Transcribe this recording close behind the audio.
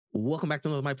Welcome back to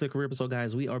another My Play Career episode,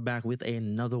 guys. We are back with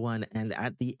another one, and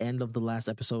at the end of the last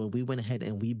episode, we went ahead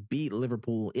and we beat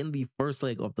Liverpool in the first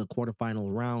leg of the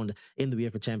quarterfinal round in the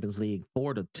UEFA Champions League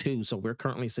 4-2. So we're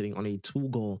currently sitting on a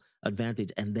 2-goal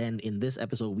advantage, and then in this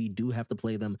episode, we do have to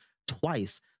play them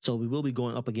twice. So we will be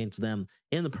going up against them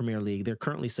in the Premier League. They're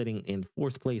currently sitting in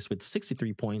 4th place with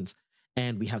 63 points.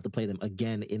 And we have to play them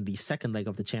again in the second leg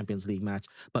of the Champions League match.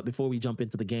 But before we jump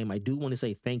into the game, I do want to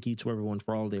say thank you to everyone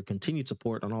for all their continued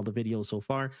support on all the videos so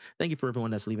far. Thank you for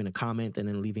everyone that's leaving a comment and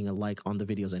then leaving a like on the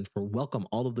videos, and for welcome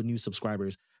all of the new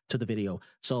subscribers to the video.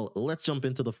 So let's jump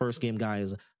into the first game,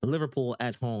 guys. Liverpool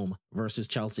at home versus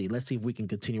Chelsea. Let's see if we can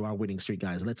continue our winning streak,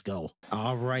 guys. Let's go.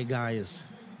 All right, guys.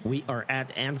 We are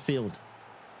at Anfield.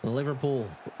 Liverpool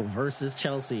versus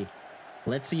Chelsea.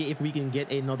 Let's see if we can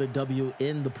get another W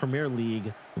in the Premier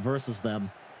League versus them,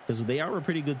 because they are a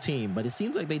pretty good team, but it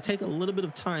seems like they take a little bit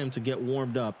of time to get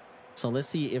warmed up. So let's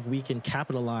see if we can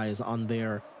capitalize on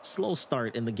their slow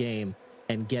start in the game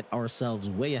and get ourselves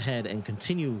way ahead and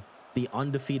continue the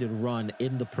undefeated run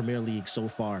in the Premier League so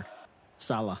far.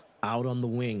 Salah out on the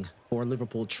wing for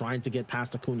Liverpool, trying to get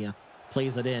past Acuna.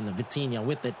 Plays it in. Vitinha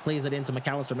with it. Plays it into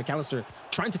McAllister. McAllister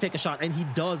trying to take a shot, and he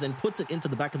does, and puts it into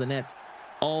the back of the net.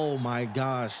 Oh my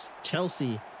gosh,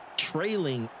 Chelsea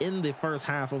trailing in the first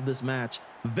half of this match.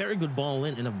 Very good ball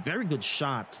in and a very good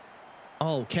shot.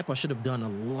 Oh, Kepa should have done a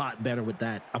lot better with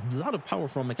that. A lot of power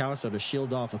from McAllister to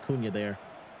shield off Acuna there.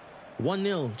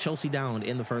 1-0, Chelsea down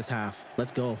in the first half.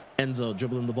 Let's go. Enzo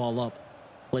dribbling the ball up.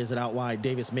 Plays it out wide.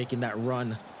 Davis making that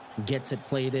run. Gets it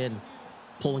played in.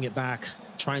 Pulling it back.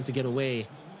 Trying to get away.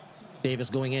 Davis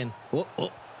going in.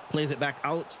 Oh, plays it back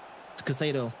out to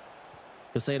Caicedo.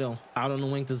 Caicedo out on the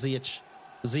wing to Ziyech.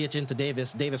 Ziyech into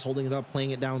Davis. Davis holding it up,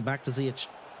 playing it down, back to Ziyech.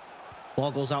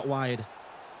 Ball goes out wide.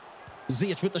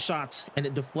 Ziyech with the shot, and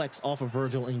it deflects off of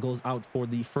Virgil and goes out for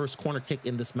the first corner kick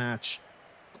in this match.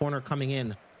 Corner coming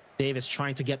in. Davis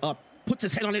trying to get up, puts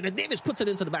his head on it, and Davis puts it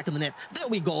into the back of the net. There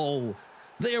we go.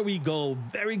 There we go.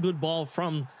 Very good ball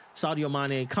from Sadio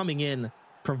Mane coming in,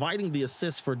 providing the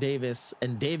assist for Davis,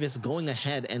 and Davis going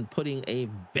ahead and putting a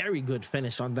very good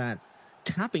finish on that.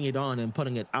 Tapping it on and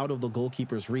putting it out of the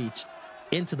goalkeeper's reach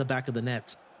into the back of the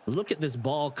net. Look at this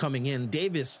ball coming in.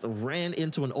 Davis ran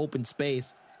into an open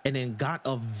space and then got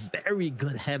a very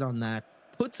good head on that.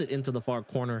 Puts it into the far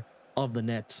corner of the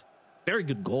net. Very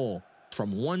good goal.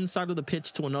 From one side of the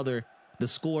pitch to another, the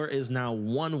score is now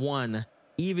 1-1.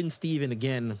 Even Steven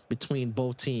again between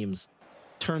both teams.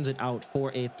 Turns it out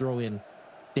for a throw-in.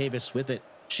 Davis with it.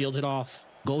 Shields it off.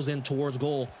 Goes in towards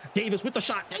goal. Davis with the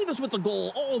shot. Davis with the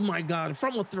goal. Oh my God.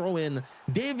 From a throw in.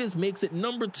 Davis makes it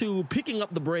number 2, picking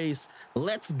up the brace.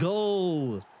 Let's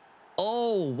go.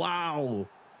 Oh, wow.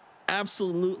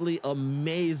 Absolutely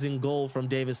amazing goal from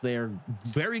Davis there.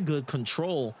 Very good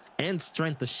control and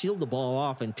strength to shield the ball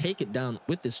off and take it down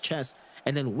with his chest.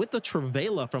 And then with the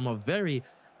Trivela from a very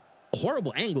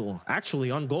horrible angle,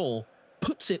 actually on goal,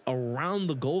 puts it around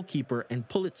the goalkeeper and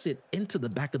puts it into the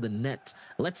back of the net.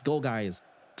 Let's go, guys.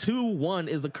 2-1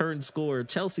 is the current score.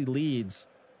 Chelsea leads.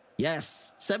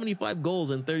 Yes, 75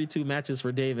 goals in 32 matches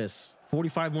for Davis.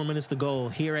 45 more minutes to go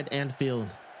here at Anfield.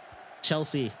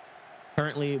 Chelsea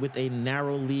currently with a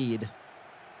narrow lead,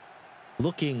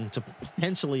 looking to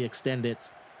potentially extend it.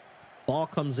 Ball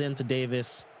comes in to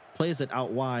Davis. Plays it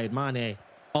out wide. Mane.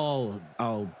 Oh,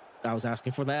 I was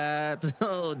asking for that.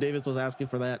 Oh, Davis was asking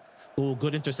for that. Oh,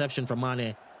 good interception from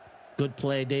Mane. Good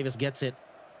play. Davis gets it.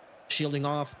 Shielding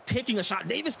off. Taking a shot.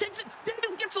 Davis takes it.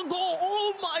 Davis gets a goal.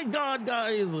 Oh, my God,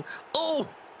 guys. Oh.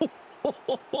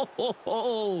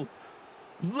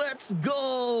 Let's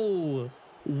go.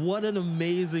 What an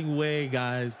amazing way,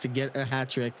 guys, to get a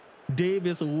hat trick.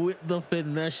 Davis with the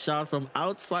finesse shot from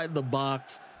outside the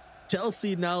box.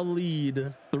 Chelsea now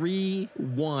lead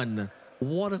 3-1.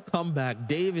 What a comeback.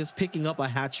 Davis picking up a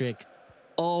hat trick.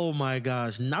 Oh my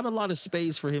gosh. Not a lot of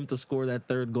space for him to score that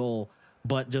third goal,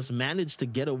 but just managed to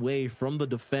get away from the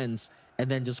defense and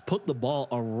then just put the ball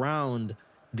around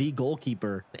the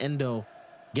goalkeeper. Endo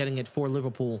getting it for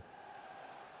Liverpool.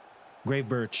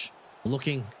 Gravenberch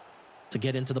looking to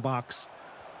get into the box,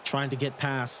 trying to get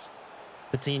past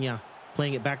Vitinha,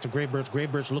 playing it back to Gravenberch.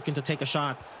 Gravenberch looking to take a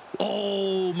shot.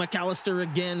 Oh, McAllister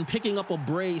again, picking up a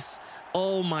brace.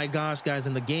 Oh my gosh, guys,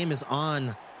 and the game is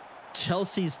on.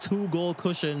 Chelsea's 2-goal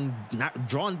cushion not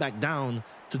drawn back down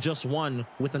to just 1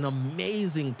 with an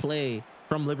amazing play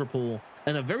from Liverpool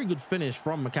and a very good finish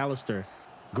from McAllister.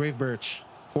 Gravenberch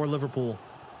for Liverpool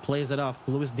plays it up.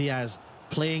 Luis Diaz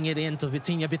playing it into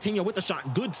Vitinha. Vitinha with the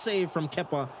shot. Good save from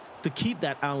Kepa to keep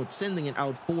that out, sending it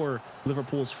out for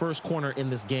Liverpool's first corner in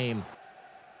this game.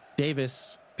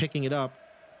 Davis picking it up.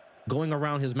 going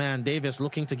around his man. Davis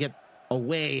looking to get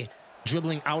away,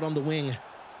 dribbling out on the wing,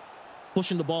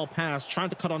 pushing the ball past, trying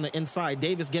to cut on the inside.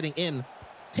 Davis getting in,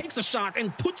 takes a shot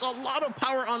and puts a lot of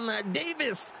power on that.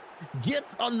 Davis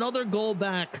gets another goal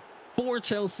back for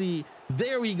Chelsea.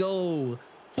 There we go.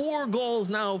 4 goals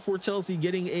now for Chelsea,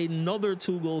 getting another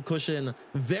 2-goal cushion.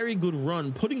 Very good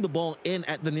run, putting the ball in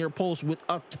at the near post with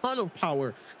a ton of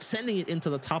power, sending it into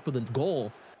the top of the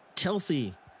goal.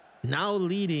 Chelsea now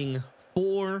leading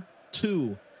 4-2.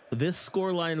 This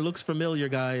scoreline looks familiar,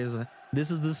 guys.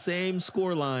 This is the same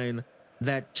scoreline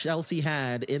that Chelsea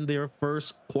had in their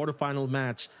first quarterfinal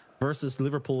match versus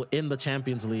Liverpool in the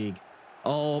Champions League.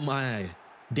 Oh my,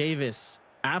 Davis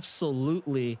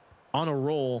absolutely on a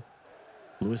roll.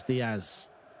 Luis Diaz.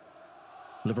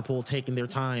 Liverpool taking their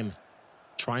time,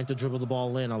 trying to dribble the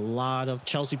ball in. A lot of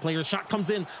Chelsea players. Shot comes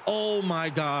in. Oh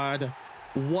my God.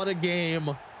 What a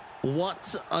game.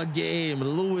 What a game.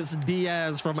 Luis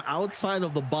Diaz from outside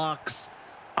of the box.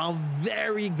 A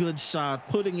very good shot,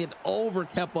 putting it over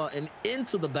Kepa and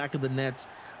into the back of the net.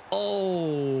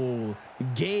 Oh,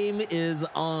 game is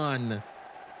on.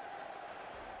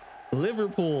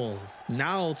 Liverpool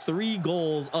now 3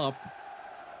 goals up.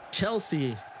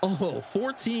 Chelsea,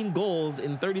 14 goals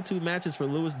in 32 matches for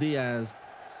Luis Diaz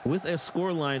with a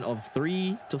scoreline of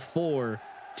 3-4.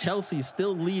 Chelsea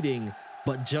still leading,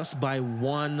 but just by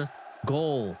 1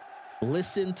 goal.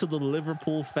 Listen to the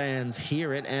Liverpool fans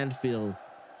here at Anfield.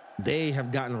 They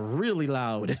have gotten really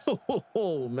loud.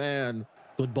 Oh, man.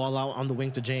 Good ball out on the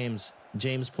wing to James.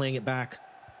 James playing it back.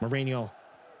 Mourinho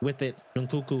with it.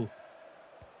 Nkunku.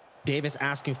 Davis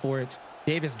asking for it.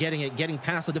 Davis getting it, getting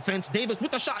past the defense. Davis with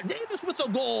the shot. Davis with the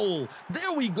goal.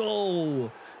 There we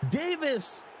go.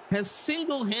 Davis has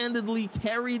single-handedly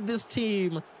carried this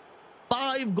team.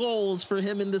 5 goals for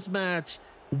him in this match.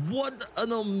 What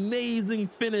an amazing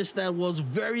finish that was.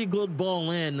 Very good ball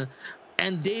in.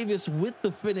 And Davis with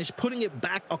the finish, putting it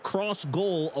back across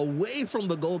goal, away from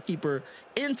the goalkeeper,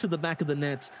 into the back of the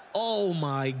net. Oh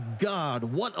my God,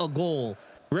 what a goal.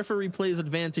 Referee plays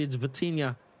advantage.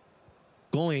 Vitinha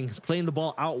playing the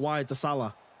ball out wide to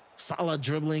Salah. Salah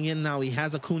dribbling in now. He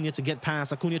has Acuna to get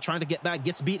past. Acuna trying to get back,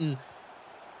 gets beaten.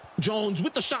 Jones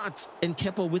with the shot, and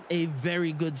Kepa with a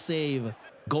very good save.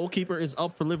 Goalkeeper is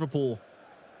up for Liverpool.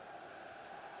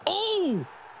 Oh,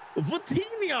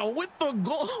 Vitinha with the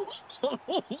goal.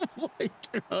 Oh my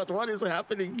God, what is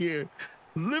happening here?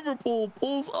 Liverpool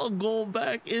pulls a goal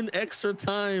back in extra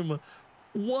time.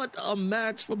 What a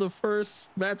match for the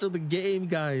first match of the game,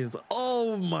 guys.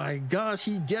 Oh my gosh,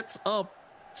 he gets up.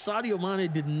 Sadio Mane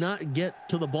did not get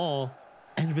to the ball.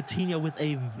 And Vitinha with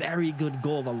a very good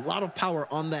goal. A lot of power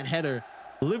on that header.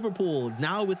 Liverpool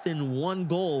now within 1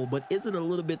 goal, but is it a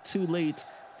little bit too late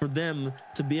for them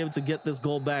to be able to get this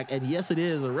goal back? And yes, it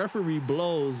is. A referee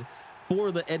blows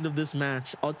for the end of this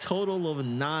match. A total of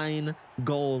 9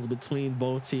 goals between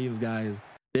both teams, guys.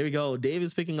 There we go.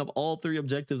 Davis picking up all 3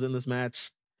 objectives in this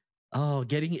match. Oh,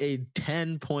 getting a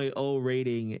 10.0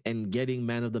 rating and getting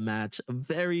man of the match. A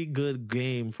very good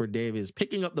game for Davis.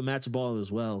 Picking up the match ball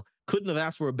as well. Couldn't have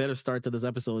asked for a better start to this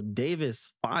episode.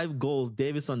 Davis, 5 goals.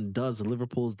 Davis undoes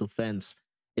Liverpool's defense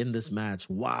in this match.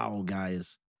 Wow,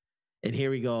 guys. And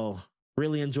here we go.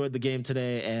 Really enjoyed the game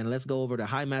today. And let's go over to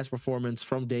high match performance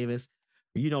from Davis.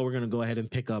 You know we're going to go ahead and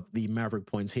pick up the Maverick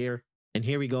points here. And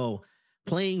here we go.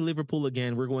 Playing Liverpool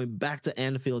again. We're going back to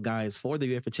Anfield, guys, for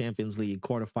the UEFA Champions League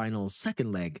quarterfinals,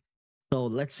 2nd leg. So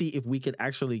let's see if we could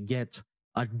actually get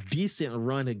a decent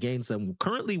run against them.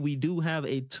 Currently, we do have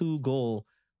a 2-goal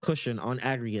cushion on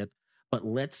aggregate, but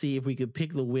let's see if we could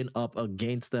pick the win up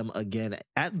against them again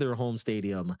at their home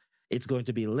stadium. It's going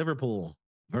to be Liverpool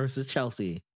versus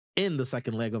Chelsea in the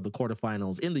 2nd leg of the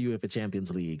quarterfinals in the UEFA Champions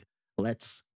League.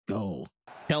 Let's go.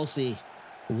 Chelsea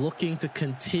looking to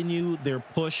continue their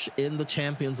push in the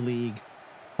Champions League,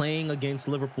 playing against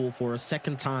Liverpool for a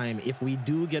 2nd time. If we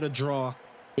do get a draw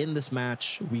in this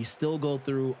match, we still go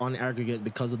through on aggregate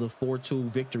because of the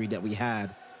 4-2 victory that we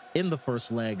had in the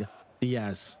first leg.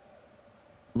 Diaz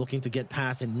looking to get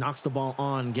past and knocks the ball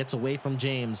on, gets away from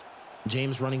James.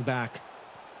 James running back.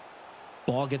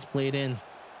 Ball gets played in.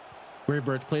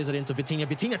 Ribbert plays it into Vitinha.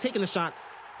 Vitinha taking the shot.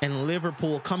 And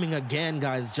Liverpool coming again,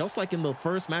 guys, just like in the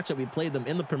first match that we played them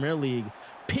in the Premier League,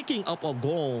 picking up a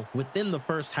goal within the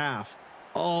first half.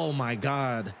 Oh my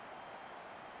God.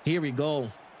 Here we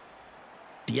go.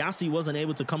 Diassi wasn't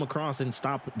able to come across and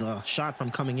stop the shot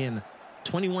from coming in.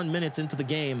 21 minutes into the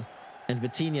game, and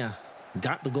Vitinha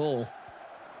got the goal.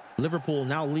 Liverpool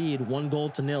now lead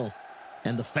 1-0.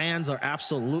 And the fans are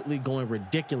absolutely going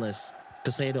ridiculous.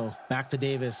 Caicedo back to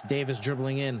Davis. Davis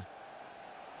dribbling in.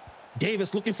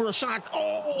 Davis looking for a shot.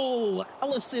 Oh,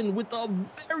 Allison with a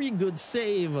very good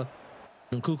save.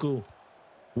 Nkunku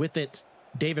with it.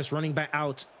 Davis running back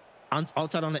out.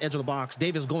 Outside on the edge of the box.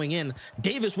 Davis going in.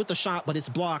 Davis with the shot, but it's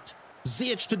blocked.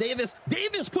 Ziyech to Davis.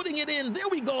 Davis putting it in. There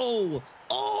we go.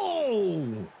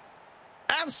 Oh,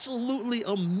 absolutely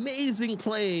amazing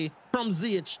play from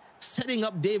Ziyech, setting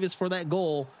up Davis for that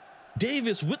goal.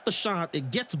 Davis with the shot.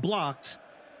 It gets blocked.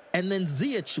 And then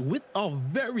Ziyech with a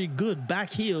very good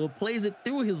back heel plays it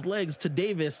through his legs to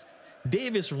Davis.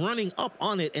 Davis running up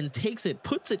on it and takes it,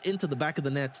 puts it into the back of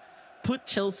the net, put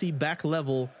Chelsea back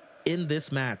level in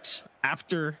this match.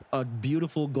 After a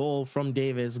beautiful goal from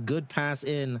Davis, good pass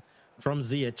in from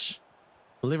Ziyech.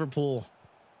 Liverpool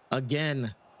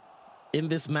again in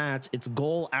this match. It's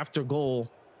goal after goal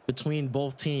between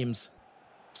both teams.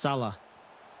 Salah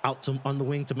out on the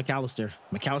wing to McAllister.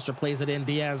 McAllister plays it in.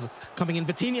 Diaz coming in.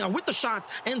 Vitinha with the shot.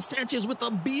 And Sanchez with a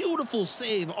beautiful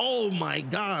save. Oh my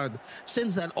God.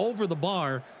 Sends that over the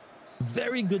bar.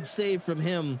 Very good save from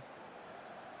him.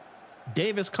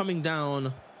 Davis coming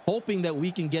down, hoping that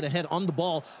we can get ahead on the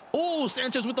ball. Oh,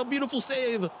 Sanchez with a beautiful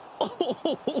save.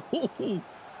 Oh,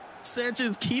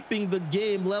 Sanchez keeping the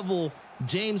game level.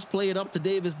 James played up to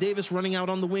Davis. Davis running out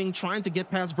on the wing, trying to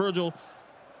get past Virgil.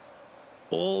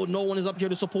 Oh, no one is up here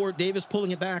to support. Davis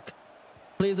pulling it back.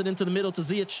 Plays it into the middle to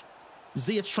Ziyech.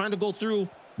 Ziyech trying to go through.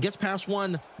 Gets past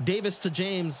one. Davis to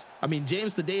James.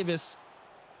 James to Davis.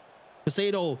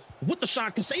 Caicedo with the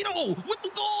shot. Caicedo with the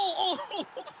goal. Oh.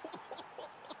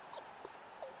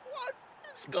 What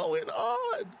is going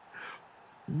on?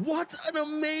 What an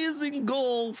amazing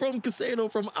goal from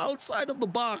Caicedo from outside of the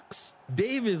box.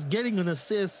 Davis getting an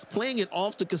assist, playing it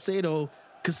off to Caicedo.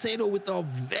 Caicedo with a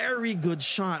very good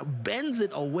shot, bends it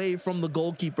away from the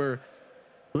goalkeeper.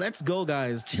 Let's go,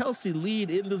 guys. Chelsea lead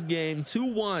in this game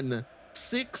 2-1,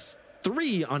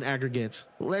 6-3 on aggregate.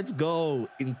 Let's go,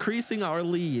 increasing our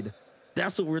lead.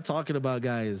 That's what we're talking about,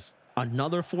 guys.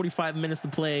 Another 45 minutes to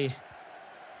play.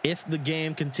 If the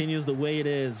game continues the way it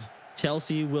is,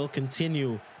 Chelsea will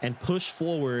continue and push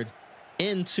forward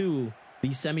into the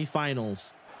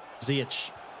semifinals. Ziyech.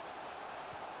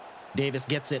 Davis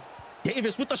gets it.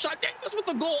 Davis with the shot. Davis with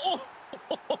the goal.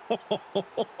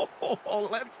 Oh,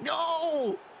 let's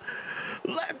go.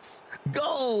 Let's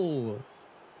go.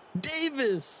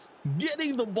 Davis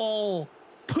getting the ball,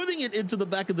 putting it into the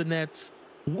back of the net.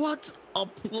 What a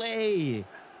play.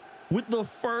 With the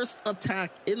first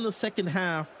attack in the second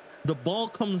half, the ball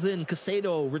comes in.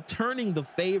 Caicedo returning the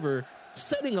favor,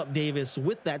 setting up Davis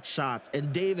with that shot.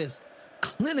 And Davis,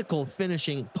 clinical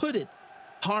finishing, put it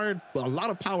hard, a lot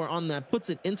of power on that,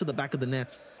 puts it into the back of the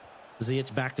net.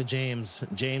 Ziyech back to James.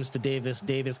 James to Davis.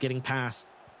 Davis getting past.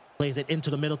 Plays it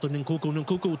into the middle to Nkunku.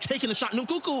 Nkunku taking the shot.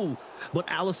 Nkunku! But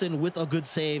Allison with a good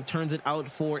save turns it out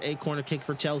for a corner kick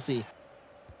for Chelsea.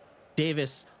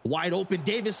 Davis wide open.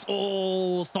 Davis,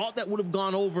 oh, thought that would have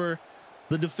gone over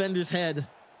the defender's head,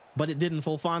 but it didn't.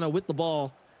 Fofana with the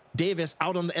ball. Davis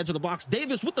out on the edge of the box.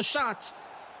 Davis with the shot,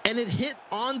 and it hit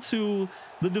onto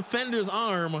the defender's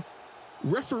arm.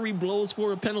 Referee blows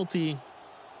for a penalty.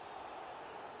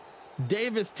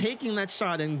 Davis taking that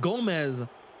shot, and Gomez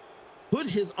put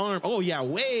his arm. Oh yeah,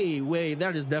 way.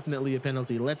 That is definitely a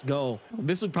penalty. Let's go.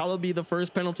 This would probably be the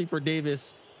first penalty for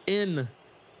Davis in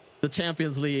the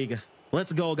Champions League.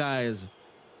 Let's go, guys.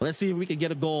 Let's see if we can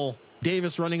get a goal.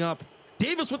 Davis running up.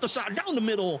 Davis with the shot down the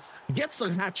middle. Gets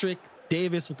a hat trick.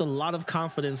 Davis with a lot of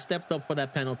confidence stepped up for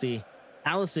that penalty.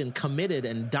 Allison committed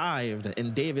and dived,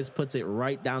 and Davis puts it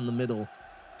right down the middle,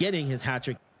 getting his hat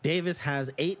trick. Davis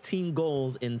has 18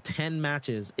 goals in 10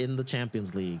 matches in the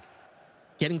Champions League.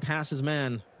 Getting past his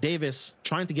man. Davis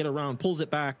trying to get around, pulls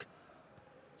it back,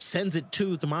 sends it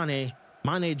to Mane.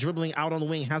 Mane dribbling out on the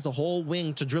wing, has a whole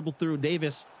wing to dribble through.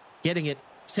 Davis getting it,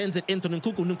 sends it into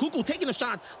Nkunku. Nkunku taking a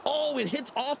shot. Oh, it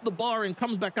hits off the bar and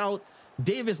comes back out.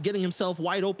 Davis getting himself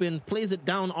wide open, plays it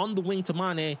down on the wing to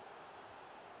Mane.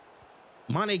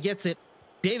 Mane gets it.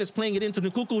 Davis playing it into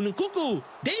Nkunku. Nkunku.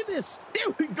 Davis.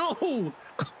 There we go.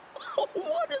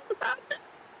 What is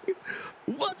happening?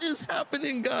 What is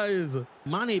happening, guys?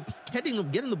 Mane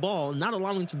getting the ball, not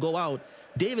allowing to go out.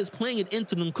 Davis playing it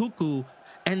into Nkunku.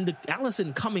 And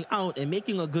Allison coming out and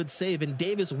making a good save. And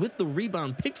Davis with the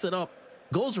rebound picks it up,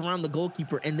 goes around the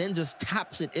goalkeeper, and then just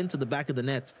taps it into the back of the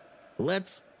net.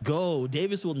 Let's go.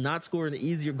 Davis will not score an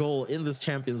easier goal in this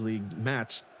Champions League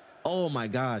match. Oh my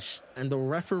gosh. And the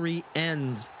referee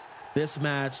ends this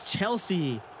match.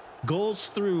 Chelsea goes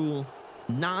through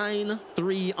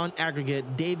 9-3 on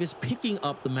aggregate. Davis picking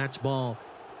up the match ball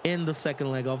in the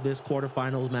second leg of this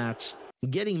quarterfinals match,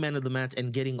 getting man of the match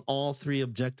and getting all three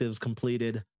objectives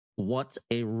completed. What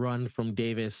a run from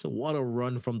Davis. What a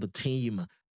run from the team.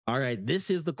 All right, this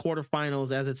is the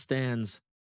quarterfinals as it stands.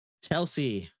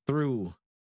 Chelsea through.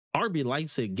 RB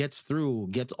Leipzig gets through,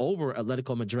 gets over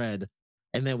Atletico Madrid.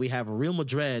 And then we have Real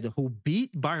Madrid, who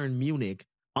beat Bayern Munich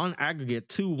on aggregate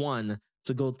 2-1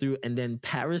 to go through. And then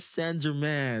Paris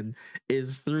Saint-Germain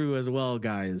is through as well,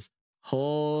 guys.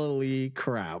 Holy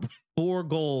crap. 4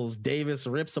 goals. Davis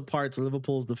rips apart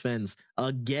Liverpool's defense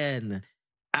again,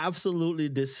 absolutely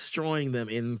destroying them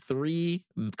in 3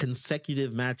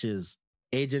 consecutive matches.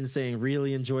 Agent saying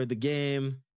really enjoyed the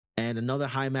game. And another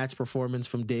high match performance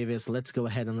from Davis. Let's go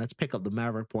ahead and let's pick up the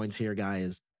Maverick points here,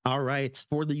 guys. All right,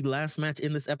 for the last match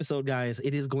in this episode, guys,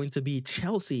 it is going to be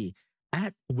Chelsea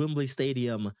at Wembley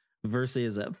Stadium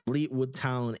versus Fleetwood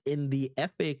Town in the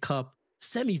FA Cup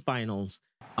semifinals.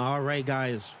 All right,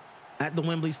 guys, at the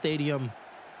Wembley Stadium,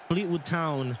 Fleetwood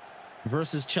Town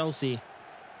versus Chelsea.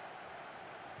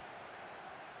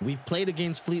 We've played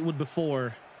against Fleetwood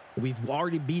before. We've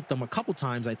already beat them a couple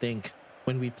times, I think,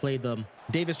 when we played them.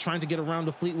 Davis trying to get around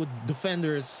the Fleetwood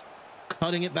defenders,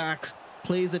 cutting it back,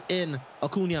 plays it in.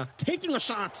 Acuna taking a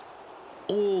shot.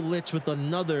 Oh, Lich with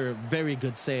another very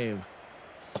good save.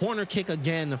 Corner kick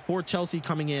again for Chelsea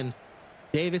coming in.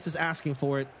 Davis is asking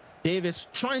for it. Davis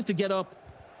trying to get up,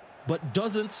 but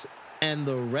doesn't. And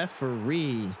the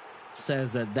referee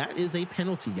says that that is a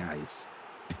penalty, guys.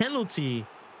 Penalty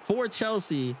for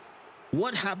Chelsea.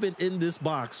 What happened in this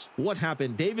box? What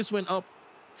happened? Davis went up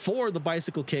for the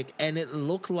bicycle kick, and it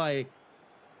looked like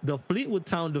the Fleetwood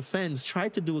Town defense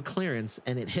tried to do a clearance,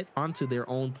 and it hit onto their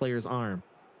own player's arm.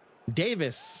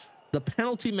 Davis, the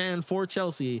penalty man for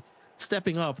Chelsea,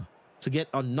 stepping up to get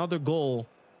another goal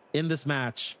in this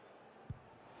match.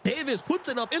 Davis puts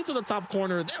it up into the top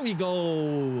corner. There we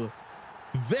go.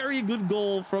 Very good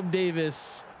goal from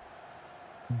Davis.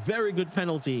 Very good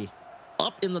penalty.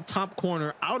 Up in the top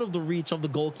corner, out of the reach of the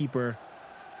goalkeeper.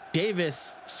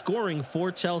 Davis scoring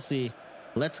for Chelsea.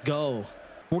 Let's go.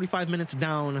 45 minutes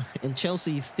down, and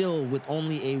Chelsea still with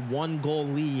only a 1-goal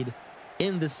lead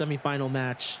in this semifinal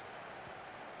match.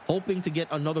 Hoping to get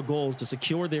another goal to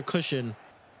secure their cushion.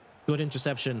 Good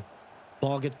interception.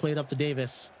 Ball gets played up to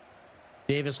Davis.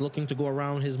 Davis looking to go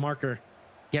around his marker.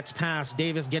 Gets past.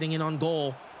 Davis getting in on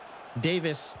goal.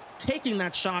 Davis taking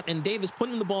that shot, and Davis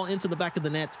putting the ball into the back of the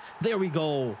net. There we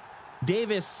go.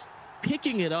 Davis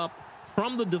picking it up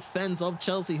from the defense of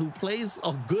Chelsea, who plays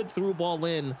a good through ball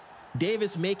in.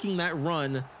 Davis making that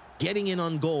run, getting in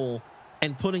on goal,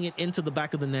 and putting it into the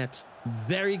back of the net.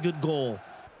 Very good goal.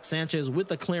 Sanchez with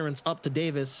the clearance up to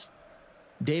Davis.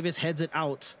 Davis heads it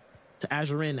out to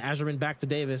Azurin. Azurin back to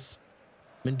Davis.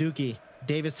 Menduki.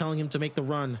 Davis telling him to make the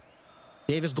run.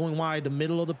 Davis going wide. The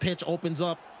middle of the pitch opens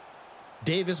up.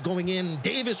 Davis going in.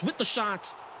 Davis with the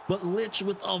shot, but Lich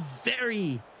with a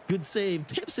very good save.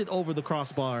 Tips it over the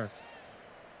crossbar.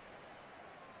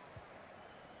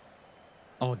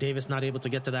 Oh, Davis not able to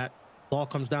get to that. Ball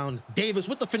comes down. Davis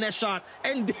with the finesse shot.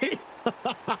 And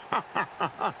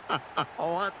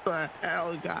what the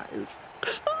hell, guys?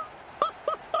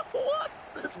 What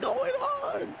is going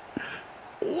on?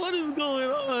 What is going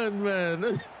on,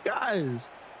 man? Guys,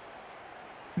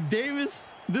 Davis,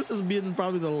 this has been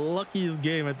probably the luckiest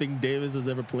game I think Davis has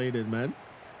ever played in, man.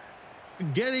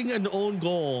 Getting an own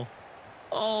goal.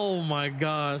 Oh my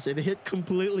gosh, it hit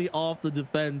completely off the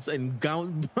defense and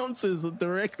bounces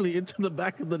directly into the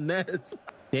back of the net.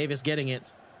 Davis getting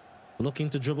it. Looking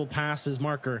to dribble past his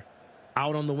marker.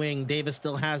 Out on the wing, Davis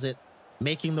still has it.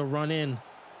 Making the run in.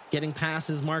 Getting past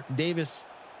his mark. Davis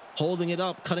holding it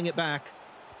up, cutting it back.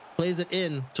 Plays it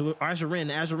in to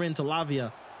Azurin. Azurin to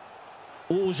Lavia.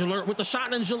 Oh, Gillert with the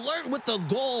shot, and Gillert with the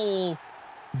goal.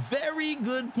 Very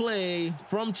good play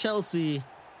from Chelsea.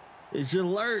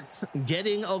 Gillert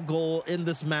getting a goal in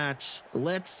this match.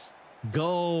 Let's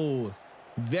go.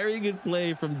 Very good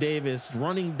play from Davis,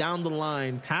 running down the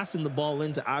line, passing the ball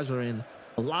into Azurin.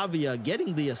 Lavia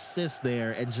getting the assist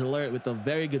there, and Gillert with a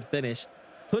very good finish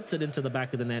puts it into the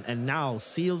back of the net and now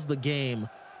seals the game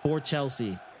for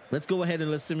Chelsea. Let's go ahead and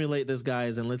let's simulate this,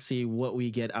 guys, and let's see what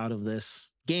we get out of this.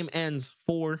 Game ends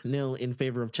 4-0 in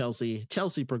favor of Chelsea.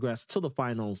 Chelsea progressed to the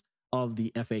finals of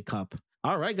the FA Cup.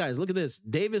 All right, guys, look at this.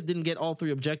 Davis didn't get all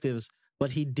 3 objectives,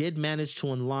 but he did manage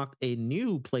to unlock a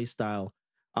new playstyle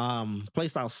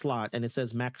slot, and it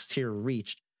says max tier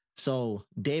reached. So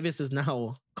Davis is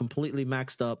now completely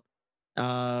maxed up.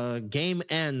 Game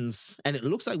ends, and it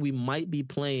looks like we might be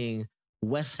playing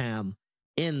West Ham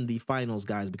in the finals,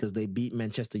 guys, because they beat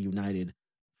Manchester United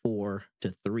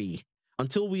 4-3.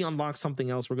 Until we unlock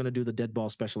something else, we're going to do the dead ball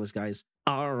specialist, guys.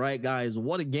 All right, guys,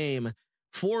 what a game.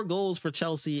 4 goals for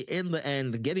Chelsea in the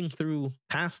end, getting through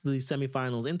past the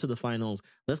semifinals into the finals.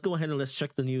 Let's go ahead and let's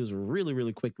check the news really,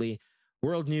 really quickly.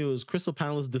 World news: Crystal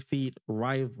Palace defeat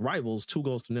rivals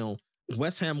 2-0.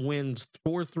 West Ham wins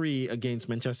 4-3 against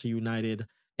Manchester United,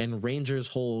 and Rangers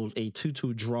hold a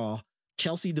 2-2 draw.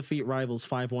 Chelsea defeat rivals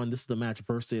 5-1. This is the match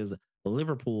versus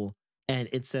Liverpool. And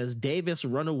it says Davis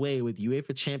run away with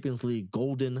UEFA Champions League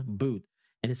Golden Boot.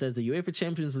 And it says the UEFA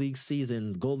Champions League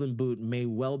season Golden Boot may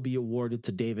well be awarded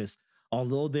to Davis.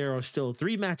 Although there are still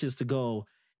 3 matches to go,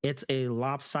 it's a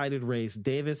lopsided race.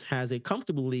 Davis has a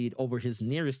comfortable lead over his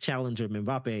nearest challenger,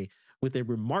 Mbappe, with a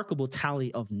remarkable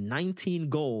tally of 19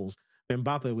 goals.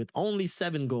 Mbappe, with only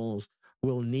 7 goals,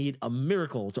 will need a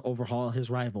miracle to overhaul his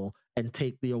rival and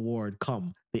take the award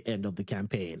come the end of the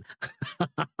campaign.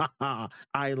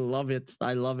 I love it.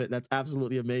 I love it. That's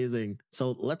absolutely amazing.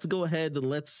 So let's go ahead.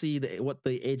 Let's see what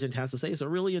the agent has to say. So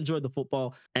really enjoyed the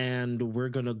football, and we're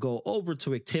going to go over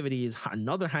to activities.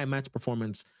 Another high match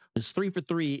performance. It's 3 for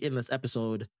 3 in this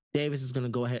episode. Davis is going to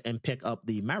go ahead and pick up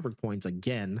the Maverick points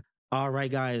again. All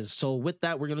right, guys. So with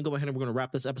that, we're going to go ahead and we're going to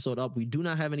wrap this episode up. We do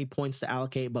not have any points to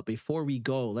allocate, but before we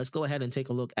go, let's go ahead and take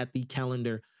a look at the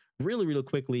calendar really, really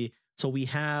quickly. So we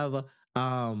have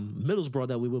Middlesbrough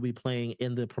that we will be playing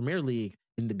in the Premier League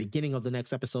in the beginning of the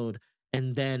next episode.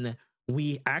 And then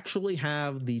we actually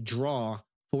have the draw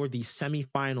for the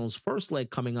semifinals first leg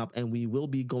coming up, and we will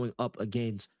be going up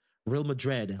against Real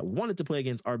Madrid. I wanted to play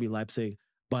against RB Leipzig,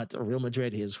 but Real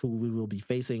Madrid is who we will be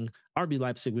facing. RB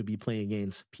Leipzig would be playing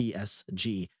against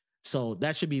PSG. So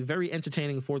that should be very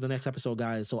entertaining for the next episode,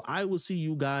 guys. So I will see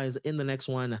you guys in the next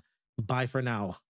one. Bye for now.